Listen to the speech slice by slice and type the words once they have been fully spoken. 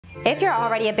If you're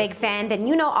already a big fan, then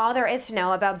you know all there is to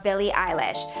know about Billie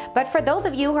Eilish. But for those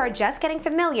of you who are just getting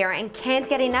familiar and can't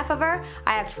get enough of her,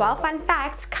 I have 12 fun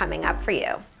facts coming up for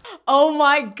you. Oh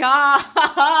my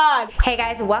god! Hey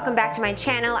guys, welcome back to my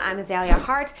channel. I'm Azalea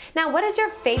Hart. Now, what is your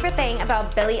favorite thing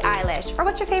about Billie Eilish? Or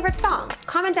what's your favorite song?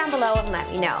 Comment down below and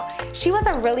let me know. She was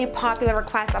a really popular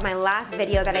request on my last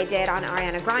video that I did on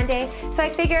Ariana Grande, so I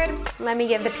figured, let me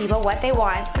give the people what they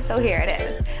want, so here it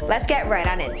is. Let's get right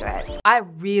on into it. I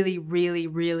really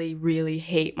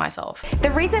hate myself.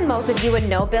 The reason most of you would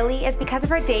know Billie is because of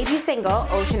her debut single,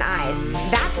 Ocean Eyes.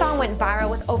 That song went viral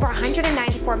with over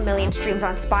 194 million streams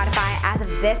on Spotify as of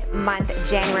this month,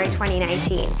 January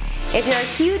 2019. If you're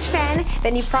a huge fan,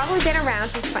 then you've probably been around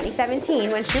since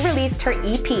 2017 when she released her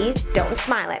EP, Don't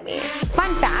Smile at Me.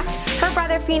 Fun fact, her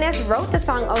brother Phoenix wrote the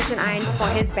song Ocean Eyes for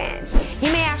his band.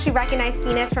 You may actually recognize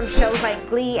Phoenix from shows like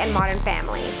Glee and Modern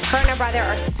Family. Her and her brother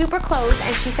are super close,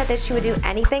 and she said that she would do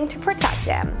anything to protect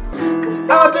him. 'Cause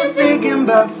I've been thinking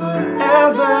about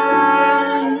forever.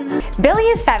 Billie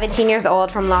is 17 years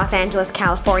old from Los Angeles,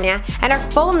 California, and her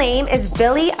full name is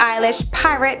Billie Eilish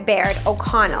Pirate Baird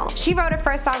O'Connell. She wrote her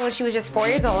first song when she was just 4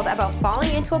 years old about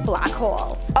falling into a black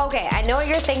hole. Okay, I know what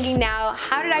you're thinking now.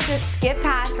 How did I just skip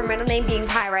past her middle name being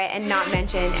Pirate and not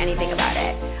mention anything about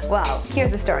it? Well,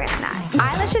 here's the story on that.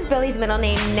 Eilish is Billie's middle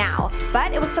name now,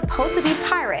 but it was supposed to be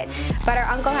Pirate. But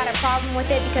her uncle had a problem with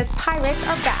it because pirates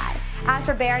are bad. As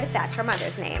for Baird, that's her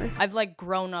mother's name. I've like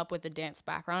grown up with a dance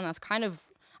background. That's kind of,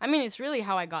 I mean, it's really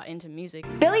how I got into music.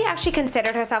 Billie actually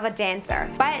considered herself a dancer,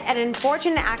 but an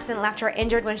unfortunate accident left her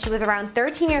injured when she was around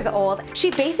 13 years old.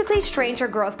 She basically strained her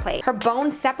growth plate. Her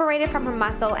bone separated from her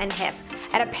muscle and hip.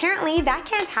 And apparently that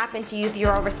can't happen to you if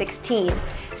you're over 16.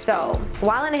 So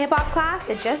while in a hip hop class,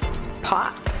 it just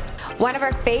popped. One of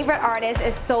her favorite artists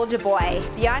is Soulja Boy.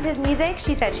 Beyond his music,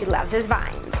 she said she loves his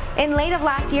vines. In late of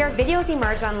last year, videos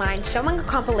emerged online showing a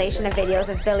compilation of videos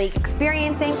of Billie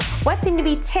experiencing what seemed to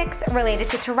be tics related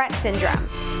to Tourette syndrome.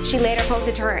 She later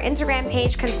posted to her Instagram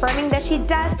page confirming that she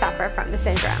does suffer from the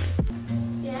syndrome.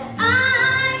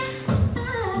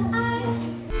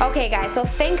 Okay guys, so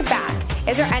think back.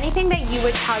 Is there anything that you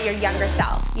would tell your younger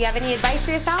self? You have any advice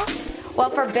for yourself? Well,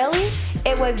 for Billie,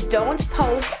 it was don't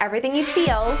post everything you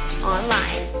feel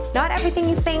online. Not everything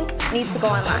you think needs to go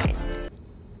online.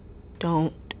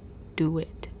 Don't do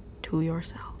it to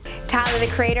yourself. Tyler, the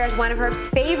Creator, is one of her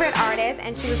favorite artists,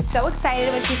 and she was so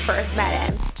excited when she first met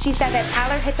him. She said that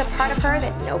Tyler hits a part of her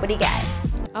that nobody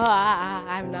gets. Oh,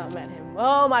 I've not met him.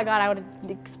 Oh my god, I would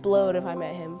explode if I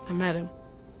met him. I met him.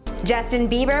 Justin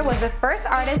Bieber was the first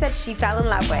artist that she fell in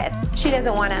love with. She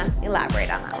doesn't want to elaborate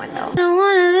on that one though. I don't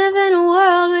want to live in a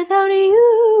world without you.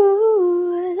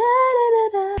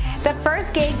 The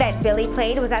first gig that Billie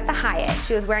played was at the Hyatt.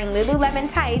 She was wearing Lululemon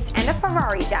tights and a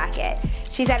Ferrari jacket.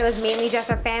 She said it was mainly just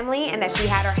her family and that she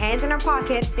had her hands in her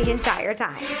pockets the entire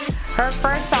time. Her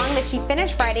first song that she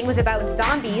finished writing was about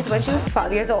zombies when she was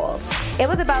 12 years old. It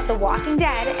was about The Walking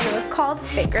Dead and it was called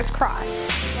Fingers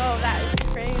Crossed. Oh, that is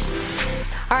crazy.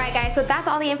 Alright guys, so that's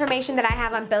all the information that I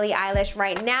have on Billie Eilish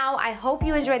right now. I hope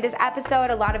you enjoyed this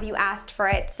episode. A lot of you asked for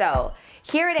it, so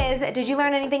here it is. Did you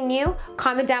learn anything new?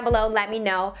 Comment down below, let me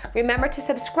know. Remember to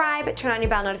subscribe, turn on your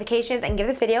bell notifications, and give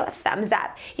this video a thumbs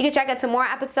up. You can check out some more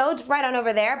episodes right on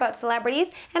over there about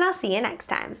celebrities, and I'll see you next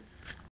time.